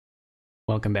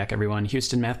Welcome back, everyone.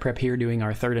 Houston Math Prep here, doing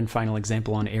our third and final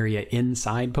example on area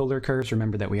inside polar curves.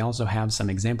 Remember that we also have some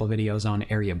example videos on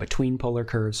area between polar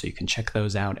curves, so you can check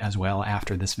those out as well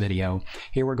after this video.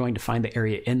 Here we're going to find the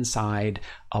area inside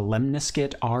a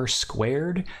lemniscate r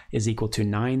squared is equal to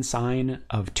 9 sine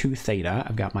of 2 theta.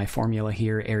 I've got my formula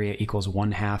here. Area equals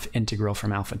 1/2 integral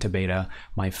from alpha to beta,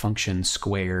 my function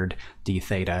squared d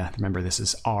theta. Remember, this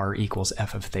is r equals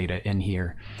f of theta in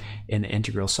here in the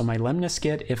integral. So my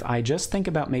lemniscate, if I just think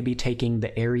about maybe taking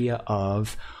the area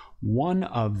of one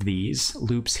of these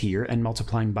loops here and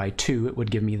multiplying by 2, it would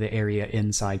give me the area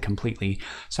inside completely.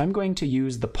 So I'm going to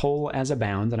use the pole as a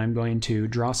bound, and I'm going to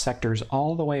draw sectors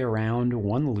all the way around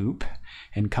one loop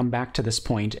and come back to this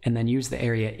point and then use the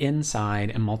area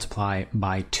inside and multiply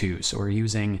by 2. So we're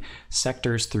using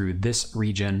sectors through this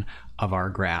region of our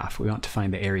graph. We want to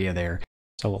find the area there.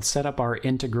 So we'll set up our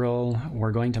integral.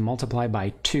 We're going to multiply by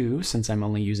 2 since I'm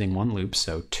only using one loop.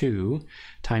 So 2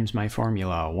 times my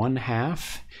formula,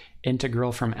 1/2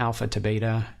 integral from alpha to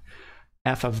beta,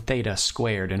 f of theta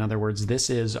squared. In other words, this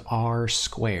is r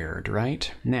squared,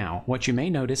 right? Now, what you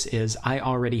may notice is I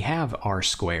already have r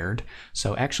squared.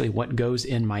 So actually what goes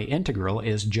in my integral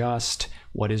is just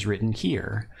what is written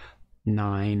here.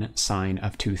 9 sine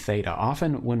of 2 theta.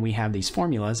 Often when we have these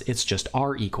formulas, it's just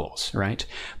r equals, right?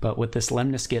 But with this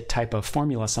lemniscate type of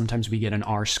formula, sometimes we get an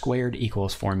r squared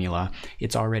equals formula.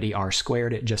 It's already r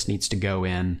squared, it just needs to go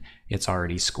in. It's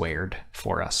already squared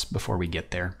for us before we get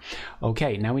there.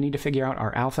 Okay, now we need to figure out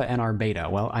our alpha and our beta.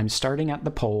 Well, I'm starting at the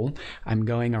pole. I'm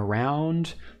going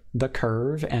around the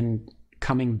curve and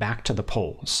coming back to the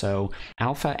pole. So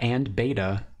alpha and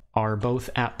beta are both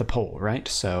at the pole, right?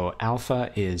 So alpha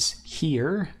is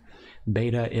here,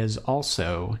 beta is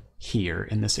also here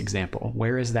in this example.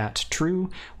 Where is that true?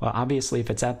 Well, obviously if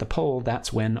it's at the pole,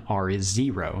 that's when r is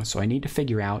 0. So I need to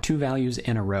figure out 2 values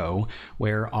in a row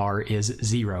where r is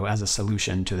 0 as a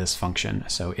solution to this function.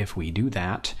 So if we do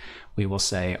that, we will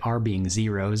say r being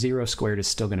 0, 0 squared is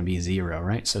still going to be 0,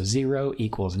 right? So 0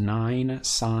 equals 9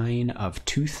 sine of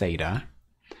 2 theta.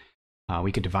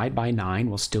 We could divide by 9,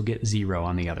 we'll still get 0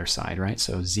 on the other side, right?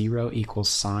 So 0 equals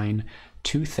sine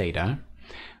 2 theta.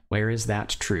 Where is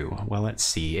that true? Well, let's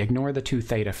see. Ignore the 2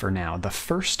 theta for now. The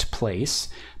first place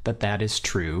that is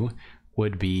true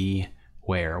would be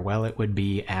where? Well, it would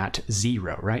be at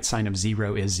 0, right? Sine of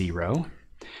 0 is 0.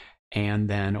 And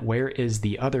then where is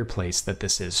the other place that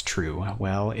this is true?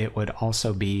 Well, it would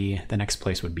also be, the next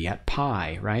place would be at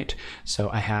pi, right? So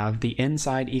I have the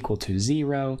inside equal to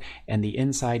 0 and the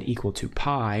inside equal to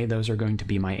pi. Those are going to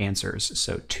be my answers.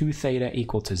 So 2 theta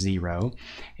equal to 0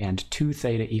 and 2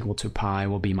 theta equal to pi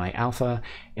will be my alpha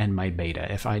and my beta.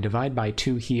 If I divide by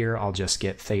 2 here, I'll just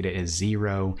get theta is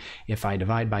 0. If I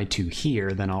divide by 2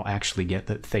 here, then I'll actually get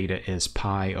that theta is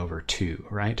pi over 2,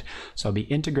 right? So I'll be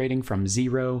integrating from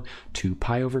 0 to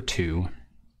pi over 2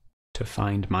 to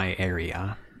find my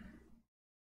area.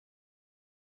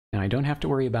 Now I don't have to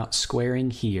worry about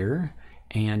squaring here,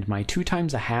 and my 2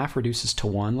 times 1/2 reduces to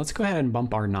 1. Let's go ahead and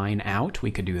bump our 9 out. We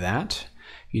could do that.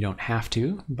 You don't have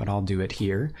to, but I'll do it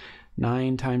here.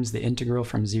 9 times the integral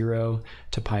from 0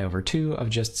 to pi over 2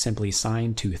 of just simply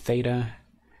sine 2 theta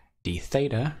d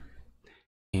theta.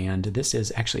 And this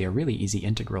is actually a really easy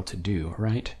integral to do,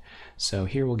 right? So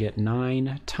here we'll get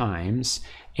 9 times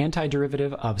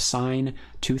antiderivative of sine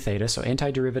 2 theta. So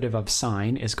antiderivative of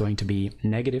sine is going to be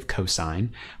negative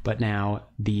cosine. But now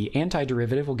the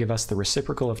antiderivative will give us the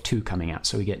reciprocal of 2 coming out.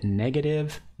 So we get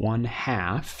negative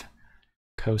 1/2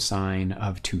 cosine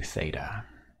of 2 theta.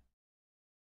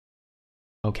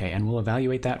 Okay, and we'll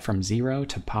evaluate that from 0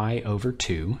 to pi over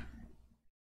 2.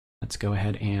 Let's go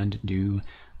ahead and do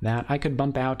that. I could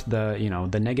bump out the,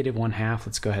 the negative 1/2.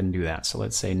 Let's go ahead and do that. So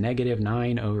let's say negative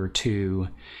 9 over 2,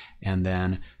 and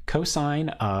then cosine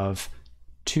of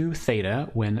 2 theta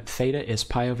when theta is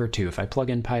pi over 2. If I plug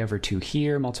in pi over 2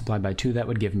 here, multiply by 2, that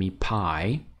would give me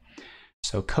pi.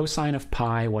 So cosine of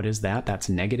pi, what is that? That's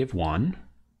negative 1.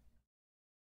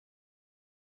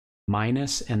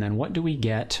 Minus, and then what do we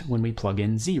get when we plug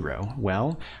in 0?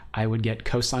 Well, I would get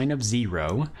cosine of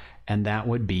 0, and that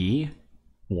would be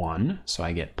 1, so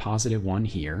I get positive 1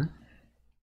 here.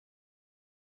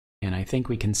 And I think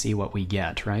we can see what we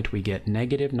get, right? We get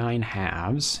negative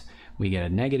 9/2. We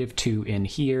get a negative 2 in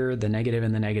here. The negative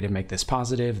and the negative make this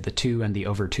positive. The 2 and the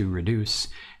over 2 reduce.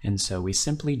 And so we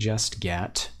simply just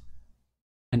get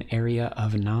an area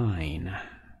of 9.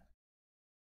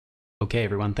 Okay,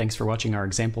 everyone, thanks for watching our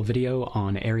example video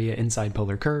on area inside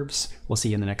polar curves. We'll see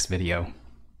you in the next video.